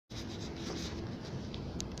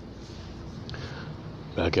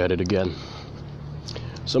Back at it again.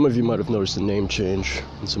 Some of you might have noticed the name change,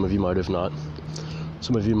 and some of you might have not.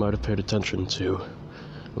 Some of you might have paid attention to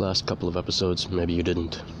the last couple of episodes, maybe you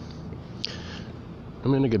didn't.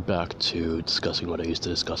 I'm going to get back to discussing what I used to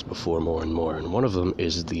discuss before more and more, and one of them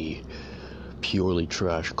is the purely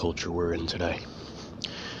trash culture we're in today.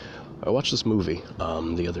 I watched this movie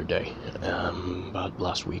the other day, about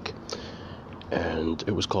last week, and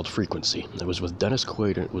it was called Frequency. It was with Dennis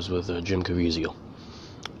Quaid, and it was with Jim Caviezel.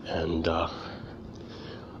 And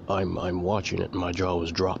I'm watching it, and my jaw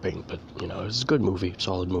was dropping, but, it's a good movie,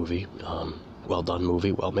 solid movie, well-done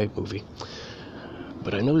movie, well-made movie.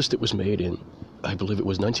 But I noticed it was made in, I believe it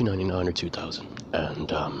was 1999 or 2000,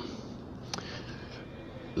 and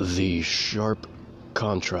the sharp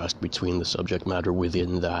contrast between the subject matter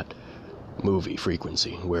within that movie,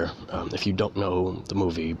 Frequency, where, if you don't know the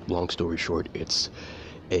movie, long story short, it's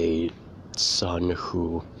a son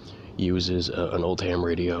who uses an old ham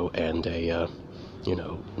radio and a,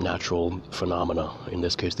 natural phenomena, in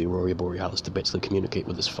this case the Aurora Borealis, to basically communicate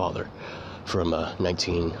with his father from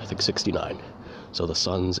 1969. So the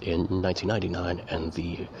son's in 1999 and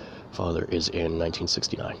the father is in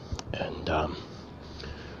 1969. And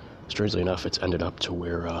strangely enough, it's ended up to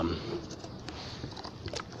where,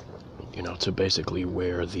 to basically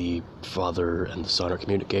where the father and the son are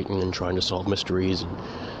communicating and trying to solve mysteries and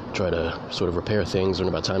try to sort of repair things, learn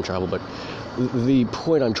about time travel. But the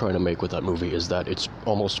point I'm trying to make with that movie is that it's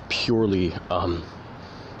almost purely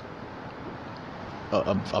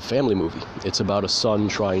a family movie. It's about a son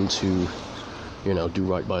trying to, do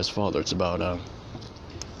right by his father. It's about,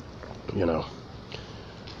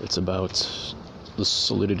 it's about the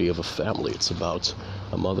solidity of a family. It's about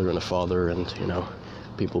a mother and a father and,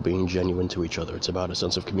 people being genuine to each other. It's about a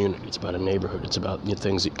sense of community. It's about a neighborhood. It's about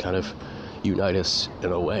things that kind of unite us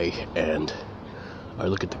in a way. And I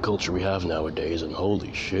look at the culture we have nowadays, and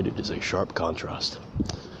holy shit, it is a sharp contrast.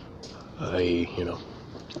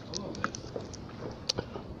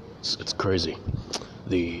 It's crazy.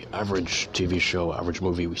 The average TV show, average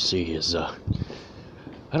movie we see is,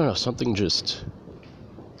 something just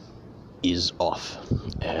is off.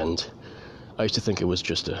 And I used to think it was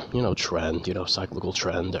just a, trend, cyclical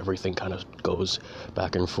trend. Everything kind of goes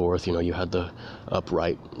back and forth. You had the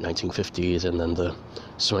upright 1950s and then the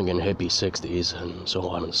swinging hippie 60s and so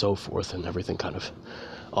on and so forth, and everything kind of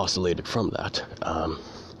oscillated from that.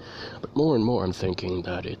 But more and more I'm thinking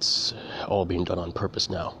that it's all being done on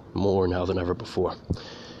purpose now, more now than ever before.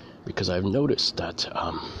 Because I've noticed that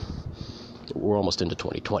we're almost into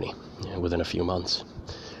 2020, within a few months.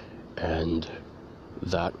 And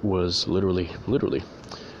that was literally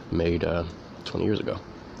made 20 years ago.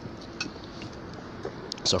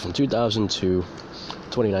 So from 2000 to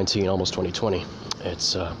 2019, almost 2020,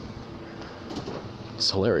 it's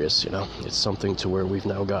hilarious, It's something to where we've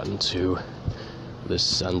now gotten to this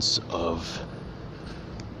sense of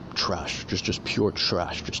trash, just pure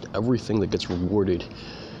trash. Just everything that gets rewarded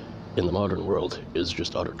in the modern world is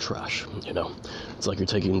just utter trash, It's like you're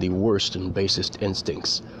taking the worst and basest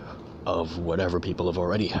instincts of whatever people have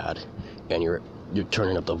already had, and you're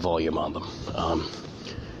turning up the volume on them.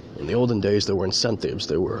 In the olden days, there were incentives,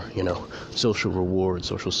 there were, social rewards,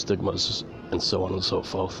 social stigmas, and so on and so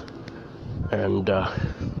forth. And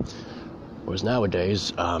whereas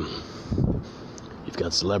nowadays, you've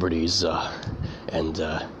got celebrities and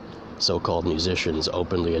so-called musicians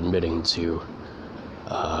openly admitting to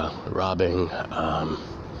robbing,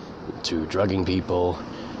 to drugging people,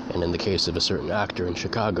 and in the case of a certain actor in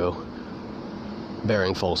Chicago,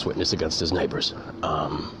 bearing false witness against his neighbors.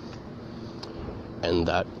 And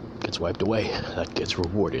that gets wiped away. That gets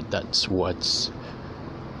rewarded. That's what's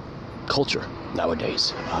culture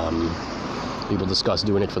nowadays. People discuss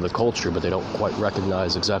doing it for the culture, but they don't quite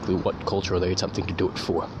recognize exactly what culture are they attempting to do it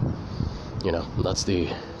for. That's the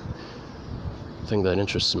thing that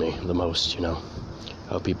interests me the most,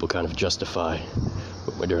 how people kind of justify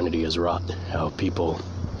what modernity has wrought, how people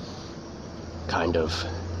kind of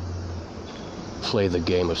play the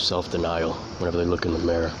game of self-denial whenever they look in the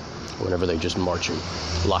mirror, whenever they just march in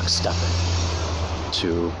lockstep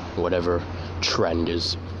to whatever trend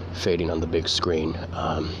is fading on the big screen.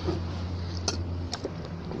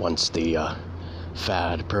 Once the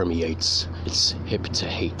fad permeates, it's hip to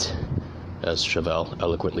hate, as Chevelle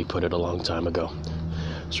eloquently put it a long time ago.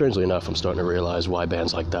 Strangely enough, I'm starting to realize why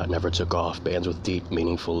bands like that never took off. Bands with deep,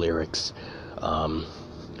 meaningful lyrics.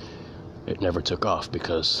 It never took off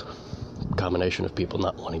because a combination of people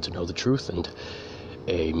not wanting to know the truth and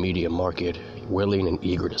a media market willing and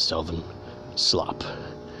eager to sell them slop.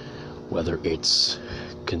 Whether it's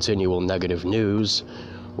continual negative news,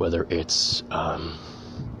 whether it's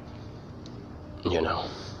you know,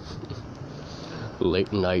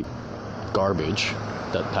 late night garbage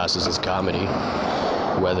that passes as comedy,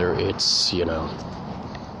 whether it's, you know,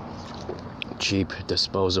 cheap,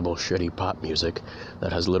 disposable, shitty pop music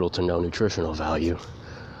that has little to no nutritional value.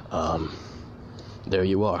 There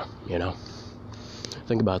you are, you know.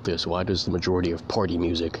 Think about this. Why does the majority of party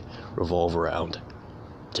music revolve around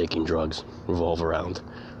taking drugs, revolve around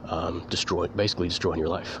basically destroying your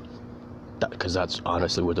life? Because that's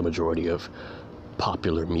honestly what the majority of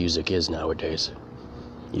popular music is nowadays.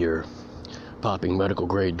 You're popping medical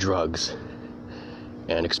grade drugs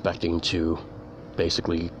and expecting to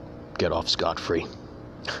basically get off scot-free.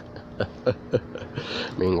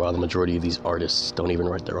 Meanwhile, the majority of these artists don't even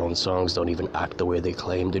write their own songs, don't even act the way they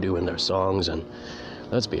claim to do in their songs, and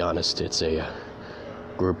let's be honest, it's a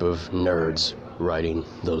group of nerds writing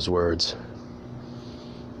those words.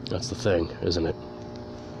 That's the thing, isn't it?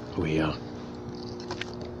 We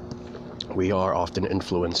are often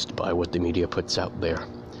influenced by what the media puts out there.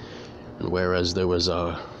 And whereas there was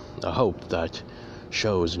a hope that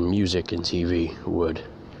shows, music, and TV would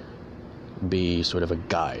be sort of a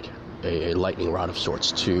guide, a lightning rod of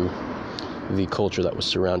sorts to the culture that was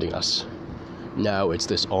surrounding us, now it's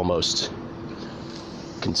this almost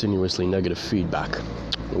continuously negative feedback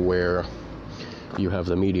where you have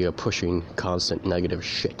the media pushing constant negative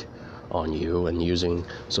shit on you and using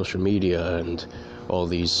social media and all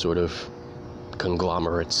these sort of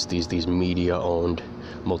conglomerates, these media-owned,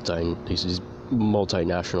 these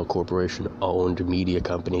multinational corporation-owned media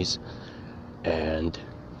companies, and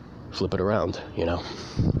flip it around, you know.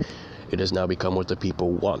 It has now become what the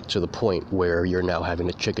people want, to the point where you're now having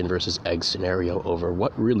a chicken versus egg scenario over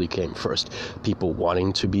what really came first. People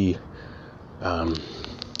wanting to be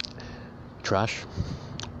trash,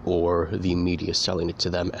 or the media selling it to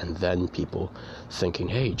them, and then people thinking,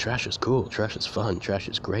 hey, trash is cool, trash is fun, trash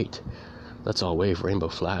is great. Let's all wave rainbow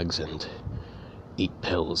flags and eat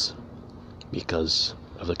pills because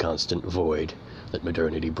of the constant void that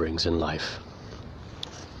modernity brings in life.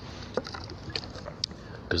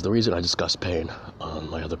 Because the reason I discuss pain on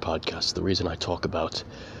my other podcasts, the reason I talk about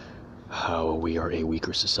how we are a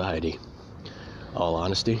weaker society, all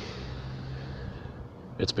honesty,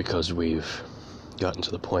 it's because we've gotten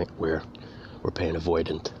to the point where we're pain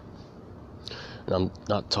avoidant. And I'm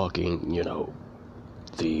not talking, you know,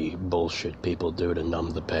 the bullshit people do to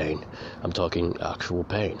numb the pain. I'm talking actual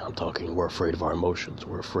pain. I'm talking we're afraid of our emotions.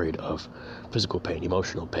 We're afraid of physical pain,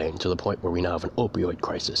 emotional pain, to the point where we now have an opioid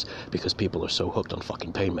crisis because people are so hooked on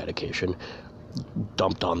fucking pain medication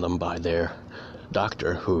dumped on them by their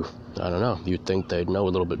doctor who, I don't know, you'd think they'd know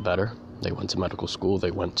a little bit better. They went to medical school,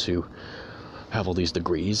 they went to have all these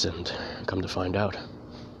degrees, and come to find out,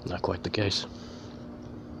 not quite the case.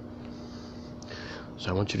 So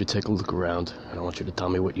I want you to take a look around, and I want you to tell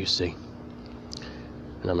me what you see.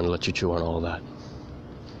 And I'm going to let you chew on all that.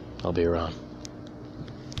 I'll be around.